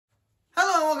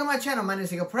welcome to my channel. My name is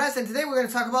Diego Perez, and today we're going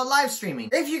to talk about live streaming.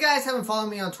 If you guys haven't followed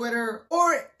me on Twitter,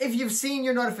 or if you've seen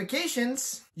your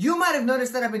notifications, you might have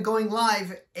noticed that I've been going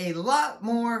live a lot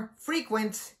more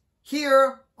frequent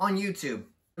here on YouTube.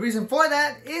 The reason for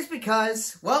that is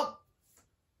because, well,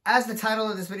 as the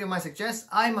title of this video might suggest,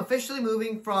 I'm officially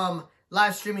moving from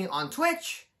live streaming on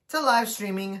Twitch to live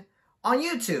streaming on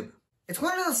YouTube. It's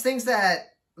one of those things that,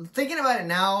 thinking about it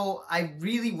now, I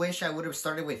really wish I would have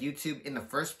started with YouTube in the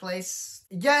first place.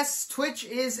 Yes, Twitch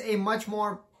is a much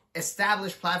more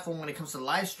established platform when it comes to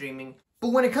live streaming,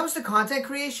 but when it comes to content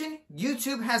creation,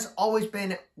 YouTube has always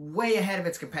been way ahead of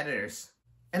its competitors.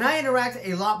 And I interact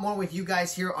a lot more with you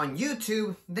guys here on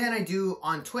YouTube than I do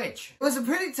on Twitch. It was a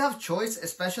pretty tough choice,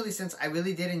 especially since I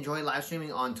really did enjoy live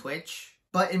streaming on Twitch.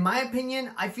 But in my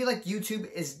opinion, I feel like YouTube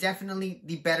is definitely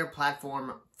the better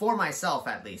platform for myself,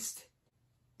 at least.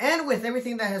 And with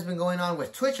everything that has been going on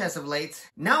with Twitch as of late,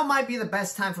 now might be the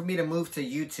best time for me to move to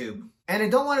YouTube. And I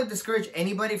don't want to discourage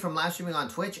anybody from live streaming on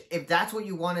Twitch. If that's what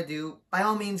you want to do, by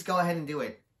all means, go ahead and do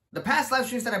it. The past live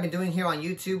streams that I've been doing here on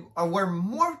YouTube were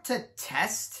more to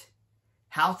test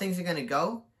how things are going to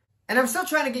go. And I'm still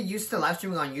trying to get used to live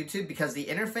streaming on YouTube because the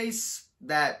interface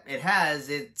that it has,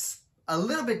 it's a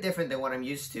little bit different than what I'm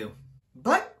used to.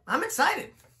 But I'm excited.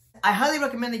 I highly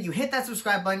recommend that you hit that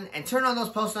subscribe button and turn on those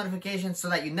post notifications so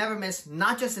that you never miss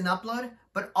not just an upload,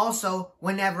 but also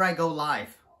whenever I go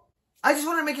live. I just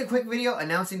want to make a quick video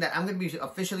announcing that I'm going to be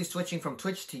officially switching from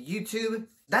Twitch to YouTube.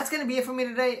 That's going to be it for me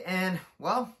today, and,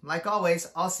 well, like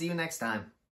always, I'll see you next time.